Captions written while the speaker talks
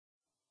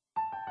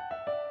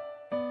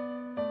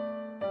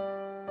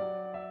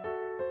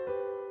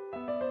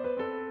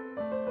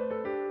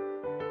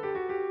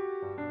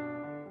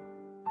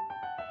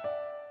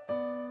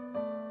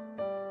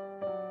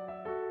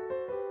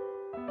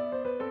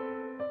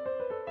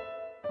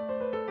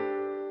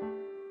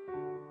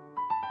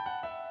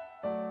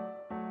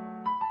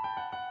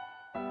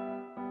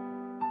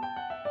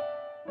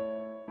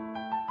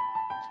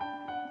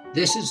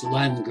This is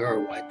Len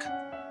Gerwick.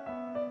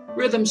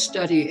 Rhythm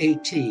Study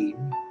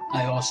 18,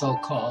 I also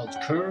called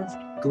curved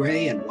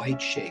gray and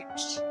white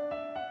shapes.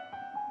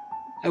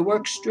 I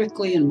worked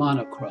strictly in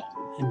monochrome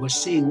and was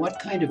seeing what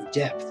kind of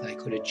depth I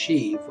could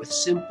achieve with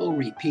simple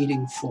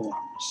repeating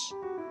forms.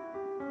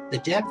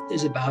 The depth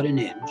is about 1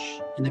 inch,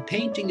 and the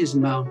painting is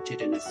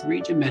mounted in a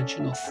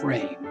 3-dimensional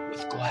frame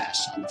with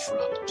glass on the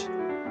front.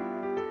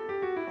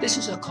 This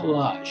is a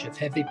collage of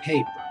heavy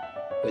paper,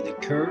 where the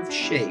curved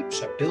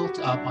shapes are built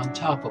up on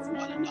top of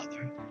one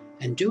another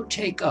and do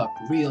take up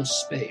real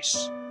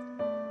space.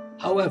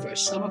 However,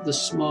 some of the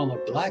smaller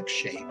black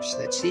shapes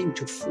that seem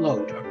to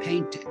float are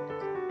painted.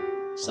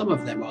 Some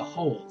of them are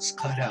holes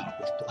cut out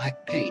with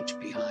black paint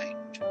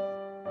behind.